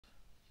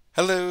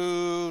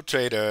Hello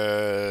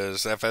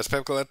traders, FX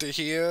Pip Collector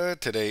here.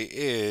 Today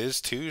is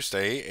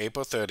Tuesday,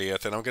 April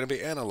 30th, and I'm going to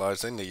be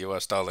analyzing the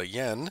US dollar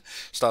yen,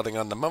 starting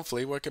on the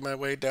monthly, working my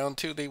way down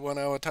to the 1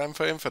 hour time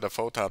frame for the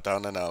full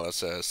top-down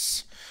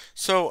analysis.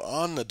 So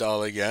on the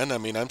dollar yen,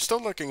 I'm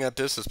still looking at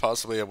this as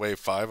possibly a wave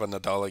 5 on the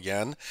dollar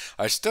yen.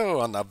 I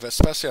still,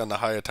 especially on the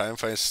higher time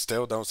frames,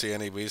 still don't see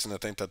any reason to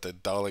think that the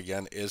dollar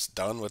yen is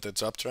done with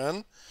its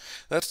uptrend.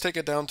 Let's take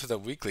it down to the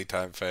weekly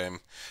time frame.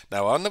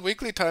 Now on the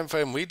weekly time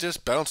frame, we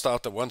just bounced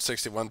off the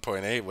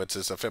 161.8, which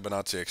is a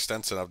Fibonacci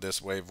extension of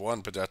this wave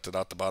 1 projected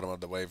out the bottom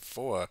of the wave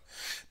 4.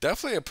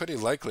 Definitely a pretty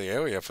likely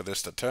area for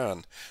this to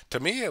turn.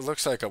 To me, it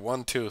looks like a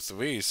 1, 2,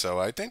 3, so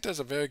I think there's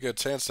a very good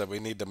chance that we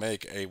need to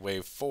make a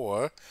wave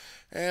 4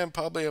 and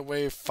probably a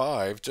wave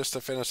 5 just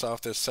to finish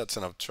off this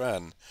section of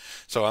trend.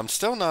 So I'm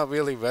still not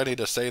really ready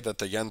to say that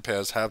the yen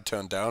pairs have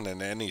turned down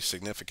in any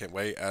significant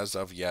way as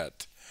of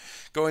yet.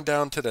 Going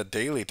down to the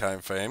daily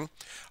time frame,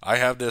 I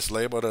have this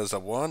labeled as a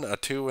 1, a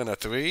 2, and a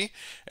 3,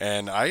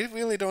 and I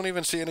really don't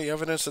even see any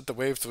evidence that the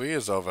wave 3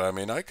 is over.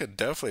 I could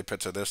definitely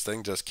picture this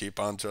thing just keep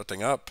on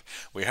drifting up.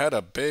 We had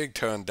a big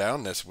turn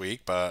down this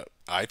week, but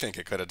I think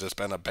it could have just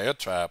been a bear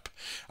trap.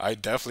 I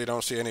definitely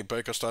don't see any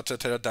breaker structure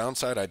to the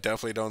downside. I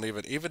definitely don't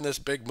even this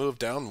big move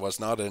down was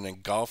not an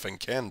engulfing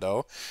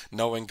candle.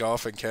 No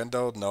engulfing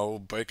candle, no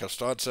breaker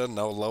structure,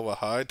 no lower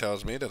high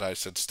tells me that I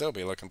should still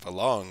be looking for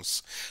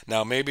longs.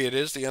 Now maybe it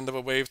is the end of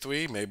a wave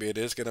 3. Maybe it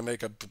is going to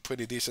make a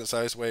pretty decent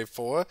sized wave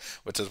 4,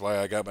 which is why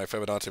I got my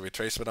Fibonacci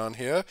retracement on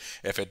here.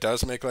 If it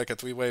does make like a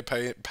three-way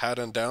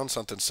pattern down,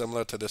 something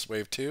similar to this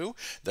wave 2,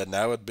 then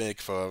that would make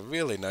for a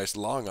really nice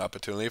long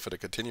opportunity for the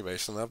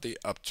continuation of the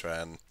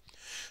uptrend.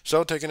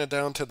 So taking it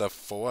down to the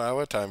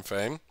 4-hour time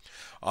frame.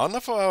 On the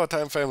 4-hour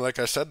time frame, like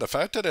I said, the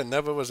fact that it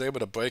never was able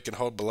to break and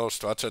hold below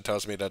structure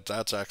tells me that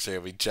that's actually a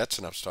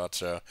rejection of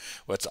structure,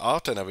 which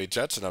often a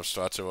rejection of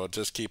structure will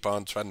just keep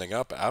on trending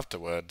up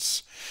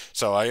afterwards.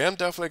 So I am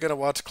definitely going to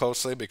watch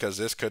closely because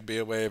this could be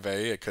a wave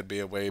A, it could be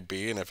a wave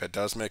B, and if it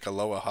does make a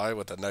lower high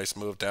with a nice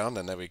move down,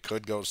 then we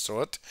could go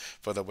short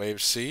for the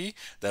wave C.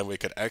 Then we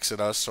could exit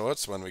our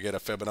shorts when we get a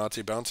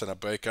Fibonacci bounce and a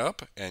break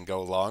up and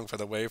go long for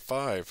the wave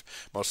 5.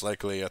 Most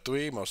likely a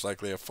 3, most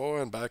likely a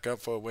 4, and back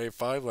up for a wave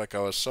 5 like I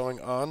was showing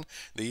on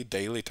the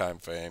daily time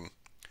frame.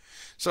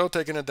 So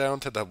taking it down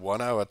to the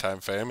 1-hour time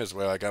frame is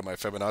where I got my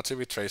Fibonacci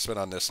retracement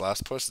on this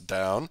last push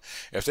down.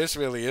 If this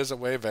really is a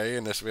wave A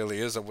and this really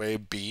is a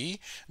wave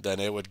B, then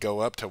it would go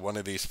up to one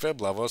of these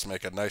fib levels,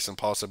 make a nice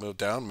impulsive move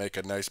down, make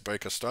a nice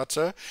break of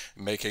structure,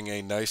 making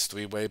a nice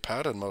three-way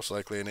pattern, most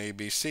likely an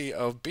ABC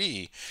of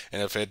B.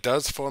 And if it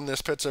does form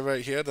this picture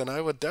right here, then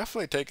I would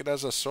definitely take it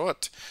as a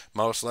short,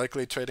 most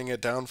likely trading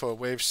it down for a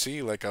wave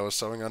C like I was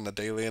showing on the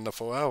daily and the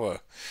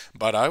 4-hour.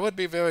 But I would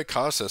be very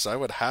cautious. I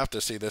would have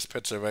to see this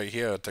picture right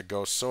here to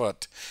go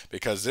short,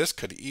 because this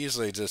could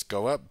easily just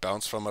go up,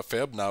 bounce from a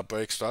fib, now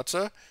break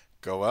structure,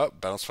 go up,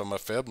 bounce from a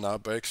fib, now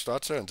break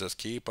structure, and just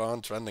keep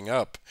on trending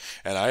up.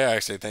 And I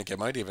actually think it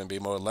might even be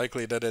more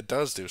likely that it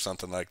does do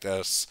something like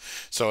this.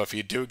 So if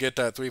you do get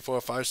that 3,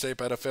 4, 5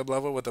 shape at a fib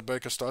level with a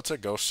break of structure,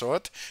 go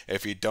short.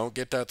 If you don't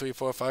get that 3,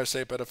 4, 5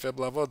 shape at a fib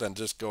level, then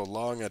just go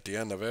long at the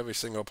end of every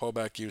single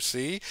pullback you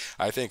see.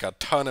 I think a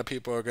ton of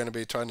people are going to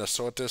be trying to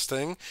short this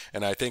thing,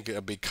 and I think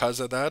because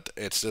of that,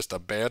 it's just a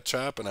bear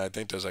trap, and I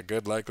think there's a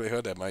good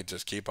likelihood it might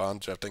just keep on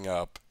drifting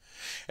up.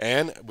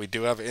 And we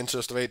do have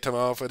interest rate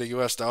tomorrow for the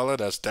US dollar.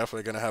 That's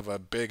definitely going to have a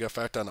big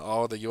effect on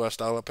all the US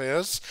dollar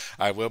pairs.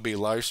 I will be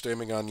live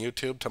streaming on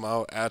YouTube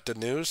tomorrow at the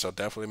news, so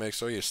definitely make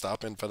sure you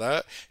stop in for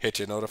that. Hit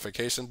your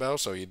notification bell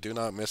so you do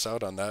not miss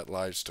out on that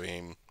live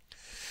stream.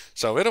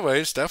 So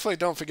anyways, definitely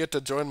don't forget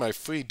to join my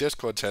free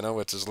Discord channel,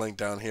 which is linked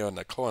down here in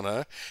the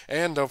corner.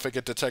 And don't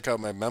forget to check out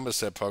my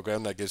membership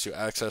program that gives you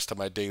access to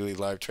my daily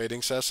live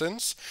trading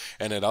sessions.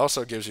 And it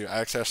also gives you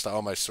access to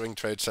all my swing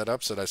trade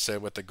setups that I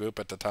share with the group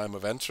at the time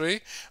of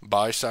entry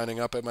by signing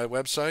up at my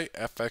website,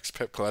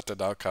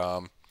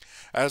 fxpipcollector.com.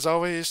 As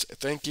always,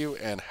 thank you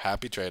and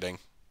happy trading.